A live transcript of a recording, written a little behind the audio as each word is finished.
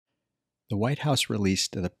The White House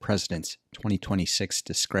released the President's 2026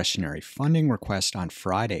 Discretionary Funding Request on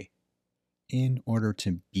Friday. In order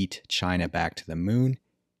to beat China back to the moon,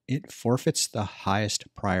 it forfeits the highest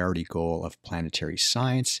priority goal of planetary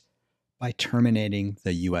science by terminating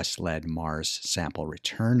the US-led Mars sample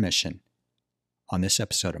return mission. On this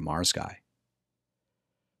episode of Mars Guy.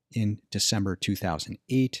 In December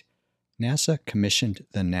 2008, NASA commissioned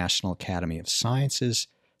the National Academy of Sciences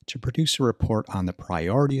to produce a report on the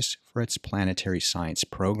priorities for its planetary science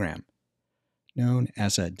program. Known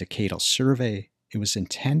as a decadal survey, it was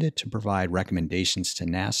intended to provide recommendations to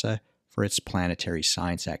NASA for its planetary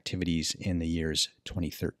science activities in the years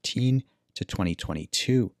 2013 to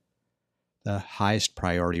 2022. The highest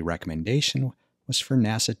priority recommendation was for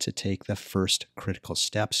NASA to take the first critical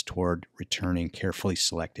steps toward returning carefully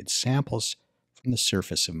selected samples from the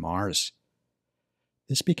surface of Mars.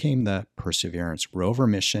 This became the Perseverance rover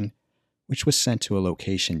mission, which was sent to a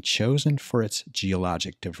location chosen for its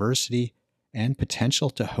geologic diversity and potential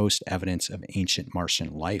to host evidence of ancient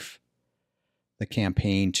Martian life. The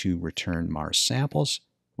campaign to return Mars samples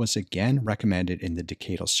was again recommended in the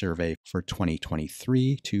decadal survey for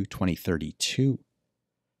 2023 to 2032.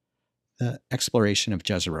 The exploration of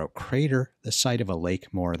Jezero Crater, the site of a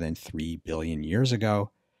lake more than 3 billion years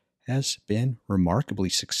ago, has been remarkably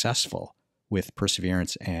successful, with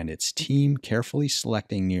Perseverance and its team carefully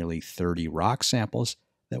selecting nearly 30 rock samples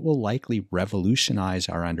that will likely revolutionize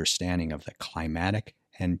our understanding of the climatic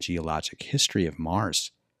and geologic history of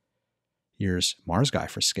Mars. Here's Mars Guy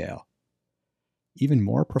for scale. Even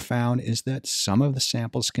more profound is that some of the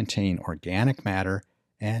samples contain organic matter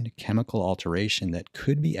and chemical alteration that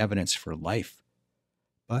could be evidence for life.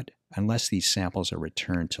 But unless these samples are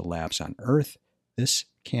returned to labs on Earth, this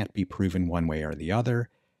can't be proven one way or the other,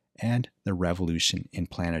 and the revolution in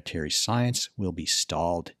planetary science will be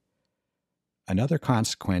stalled. Another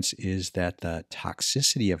consequence is that the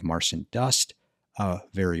toxicity of Martian dust, a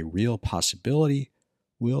very real possibility,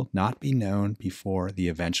 will not be known before the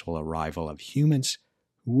eventual arrival of humans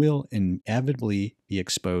who will inevitably be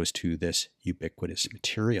exposed to this ubiquitous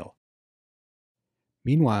material.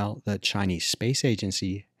 Meanwhile, the Chinese Space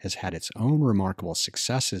Agency has had its own remarkable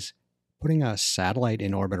successes, putting a satellite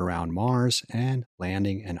in orbit around Mars and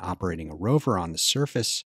landing and operating a rover on the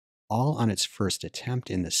surface, all on its first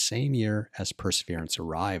attempt in the same year as Perseverance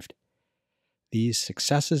arrived. These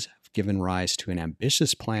successes have given rise to an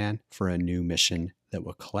ambitious plan for a new mission that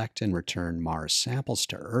will collect and return Mars samples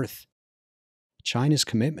to Earth. China's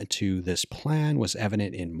commitment to this plan was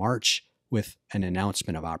evident in March with an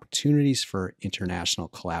announcement of opportunities for international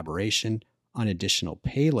collaboration on additional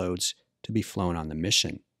payloads to be flown on the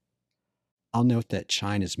mission. I'll note that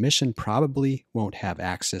China's mission probably won't have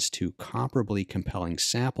access to comparably compelling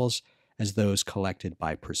samples as those collected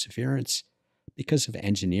by Perseverance because of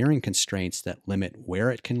engineering constraints that limit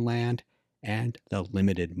where it can land and the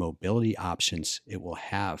limited mobility options it will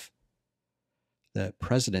have. The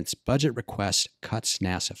President's budget request cuts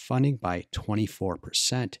NASA funding by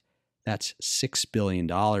 24%. That's $6 billion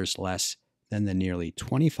less than the nearly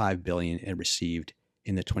 $25 billion it received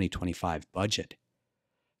in the 2025 budget.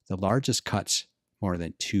 The largest cuts, more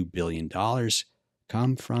than $2 billion,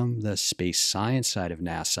 come from the space science side of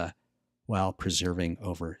NASA, while preserving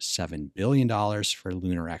over $7 billion for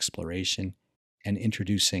lunar exploration and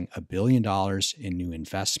introducing $1 billion in new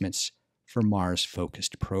investments for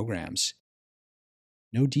Mars-focused programs.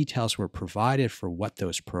 No details were provided for what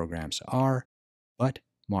those programs are, but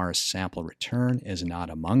Mars sample return is not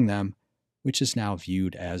among them, which is now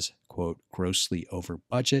viewed as, quote, grossly over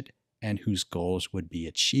budget and whose goals would be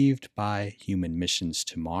achieved by human missions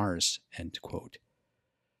to Mars, end quote.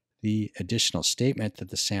 The additional statement that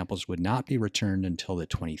the samples would not be returned until the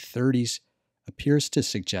 2030s appears to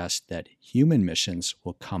suggest that human missions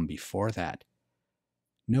will come before that.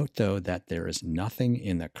 Note, though, that there is nothing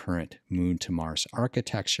in the current Moon to Mars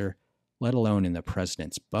architecture, let alone in the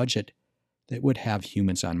President's budget, that would have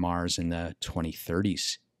humans on Mars in the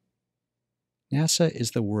 2030s. NASA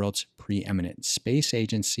is the world's preeminent space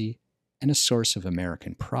agency and a source of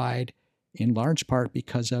American pride, in large part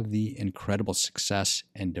because of the incredible success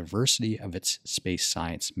and diversity of its space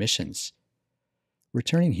science missions.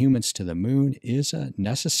 Returning humans to the moon is a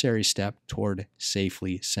necessary step toward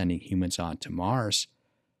safely sending humans onto Mars,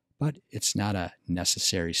 but it's not a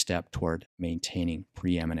necessary step toward maintaining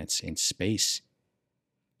preeminence in space.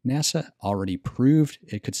 NASA already proved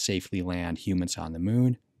it could safely land humans on the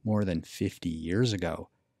moon more than 50 years ago,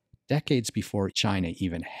 decades before China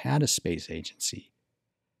even had a space agency.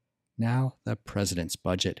 Now, the President's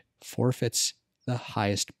budget forfeits the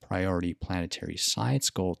highest priority planetary science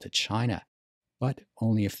goal to China, but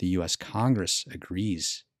only if the U.S. Congress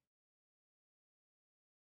agrees.